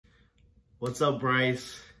What's up,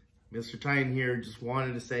 Bryce? Mr. Titan here. Just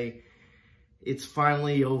wanted to say it's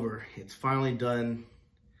finally over. It's finally done.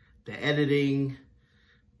 The editing,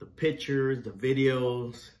 the pictures, the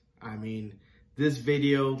videos. I mean, this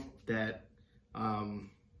video that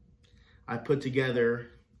I put together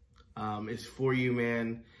is for you,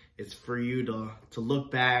 man. It's for you to look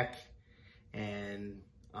back and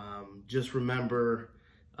just remember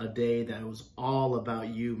a day that was all about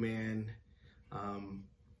you, man.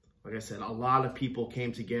 Like I said, a lot of people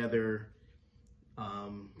came together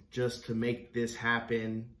just to make this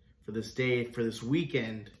happen, for this day, for this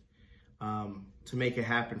weekend, to make it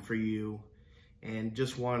happen for you. And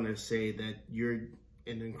just wanted to say that you're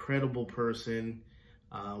an incredible person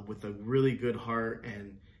with a really good heart,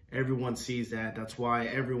 and everyone sees that. That's why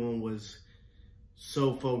everyone was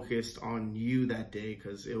so focused on you that day,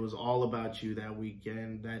 because it was all about you that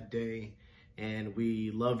weekend, that day. And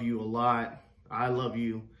we love you a lot. I love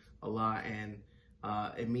you a lot, and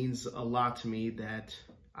it means a lot to me that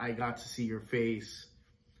I got to see your face,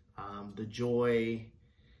 the joy,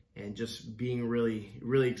 and just being really,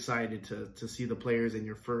 really excited to see the players in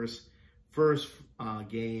your first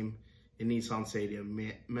game in Nissan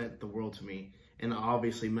Stadium. Meant the world to me, and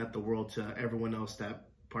obviously meant the world to everyone else that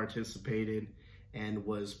participated and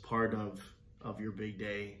was part of your big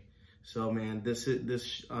day. So, man, this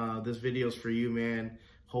video is for you, man.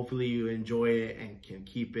 Hopefully you enjoy it and can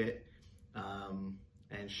keep it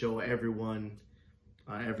and show everyone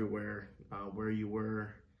everywhere where you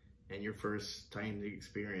were and your first Titan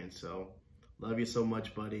experience. So, love you so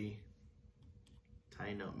much, buddy.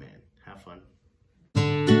 Tighten up, man. Have fun.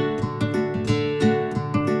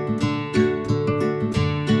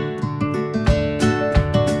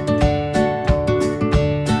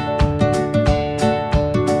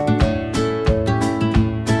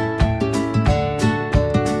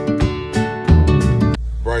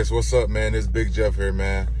 What's up, man? It's Big Jeff here,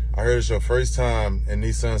 man. I heard it's your first time in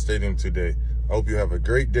Nissan Stadium today. I hope you have a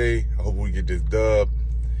great day. I hope we get this dub.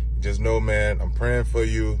 Just know, man, I'm praying for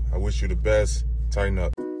you. I wish you the best. Tighten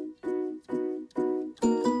up.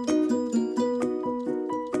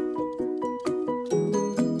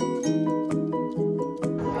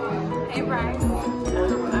 Hey, Bryce.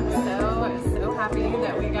 I'm so happy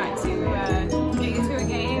that we got to get you to a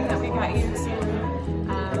game, that we got you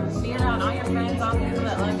to be around all your friends, all the people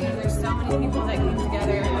that love you. There's so many people that came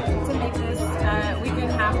together to make this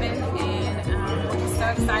weekend happen, and we're just so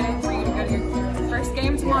excited for you to go to your first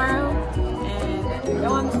game tomorrow and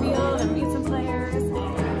go on the field and meet some players.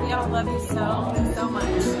 And we all love you so much.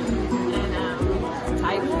 And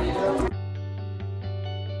Titan.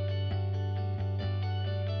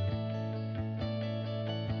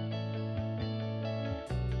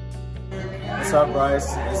 What's up,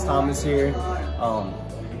 Bryce? It's Thomas here.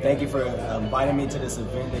 Thank you for inviting me to this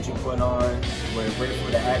event that you put on. We're grateful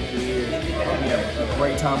to have you here. Hope you have a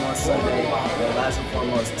great time on Sunday. And last and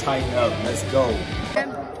foremost, tighten up. Let's go.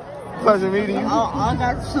 Pleasure meeting you. I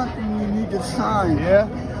got something you need to sign. Yeah?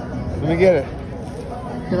 Let me get it.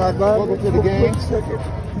 Can I buy it to the game?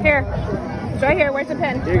 Here. It's right here. Where's the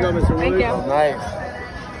pen? Here you go, Mr. Thank Willie. you. Nice.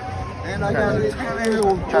 And I got a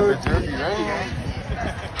Jersey ready, man.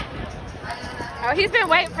 Oh, he's been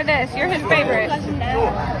waiting for this. You're his favorite.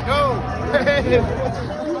 Go! Hey!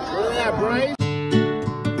 Look at that, Bryce.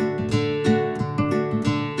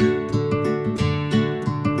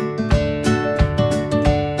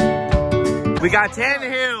 We got Tanny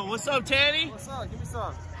here. What's up, Tanny? What's up? Give me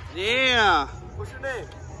some. Yeah. What's your name?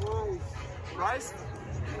 Bryce?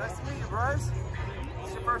 Nice to meet you, Bryce.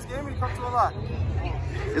 It's your first game or you come to a lot?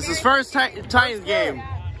 It's his first Titans game.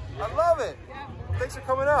 I love it. Thanks for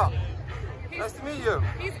coming out. Nice to meet you.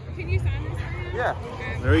 Can you sign this for him? Yeah.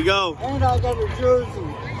 There we go. And I got a jersey.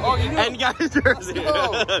 Oh, you do? And you got his jersey. I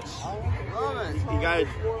love it. You got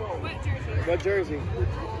What jersey? what jersey?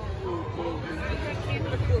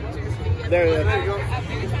 There you go.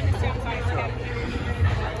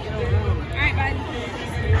 Alright, bud.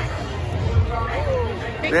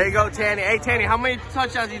 There you go, Tanny. Hey, Tanny, how many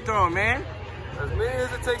touchdowns you throwing, man? As many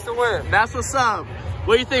as it takes to win. That's what's up.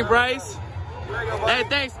 What do you think, Bryce? There you go, buddy. Hey,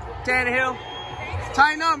 thanks, Tannehill.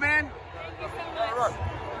 Tighten up, man. All right.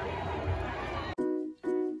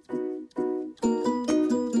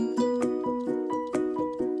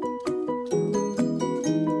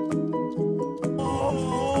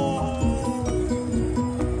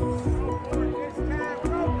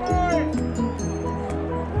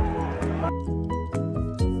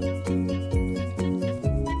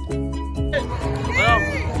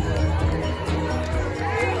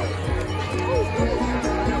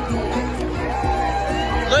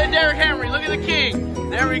 Look at Derrick Henry. Look at the king.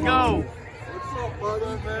 There we go. What's up,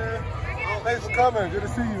 brother, man? Thanks for coming. Good to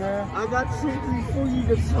see you, man. I got something for you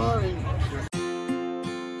to sign.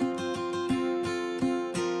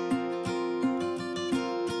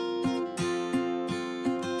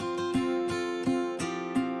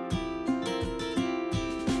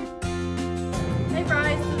 Hey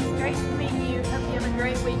Bryce, it's great to meet you. Hope you have a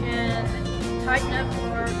great weekend. Tighten up for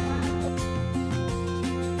work.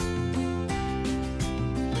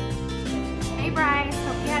 Hey Bryce,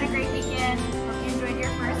 hope you had a great weekend. Hope you enjoyed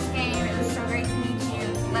your first game. It was so great to meet you.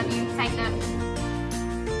 Love you. Tighten up.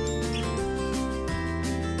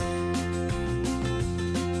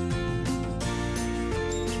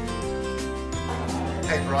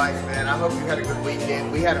 Hey Bryce, man, I hope you had a good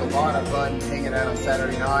weekend. We had a lot of fun hanging out on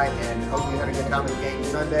Saturday night, and hope you had a good time at the game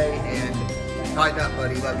Sunday. And tighten up,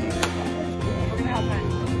 buddy. Love you. We're gonna have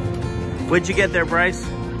fun. What'd you get there, Bryce?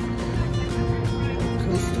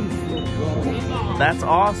 That's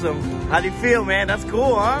awesome. How do you feel, man? That's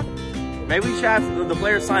cool, huh? Maybe we should have the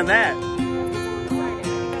players sign that.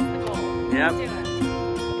 Yep.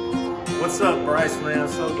 What's up, Bryce, man?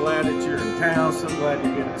 So glad that you're in town. So glad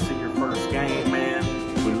you're getting to see your first game, man.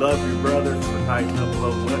 We love you, brother. So tighten up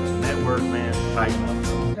Low Network, man. Tighten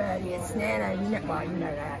up. Buddy, it's Nana. You know, well, you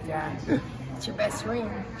know that guy. It's your best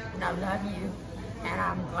friend, and I love you. And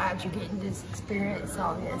I'm glad you're getting to experience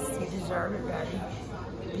all this. You deserve it, buddy,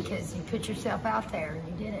 because you put yourself out there and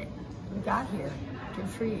you did it. You got here. Good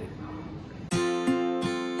for you.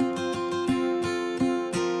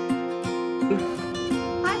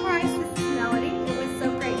 Hi Bryce, this is Melody. It was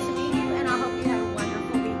so great to meet you, and I hope you had a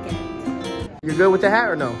wonderful weekend. You're good with the hat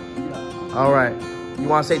or no? Yeah. All right. You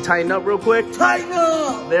want to say tighten up real quick? Tighten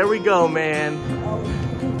up! There we go, man.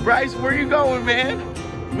 Bryce, where you going, man?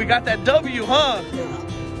 We got that W, huh?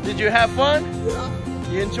 Yeah. Did you have fun? Yeah.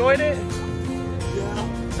 You enjoyed it? Yeah.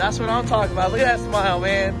 That's what I'm talking about. Look at that smile,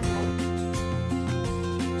 man.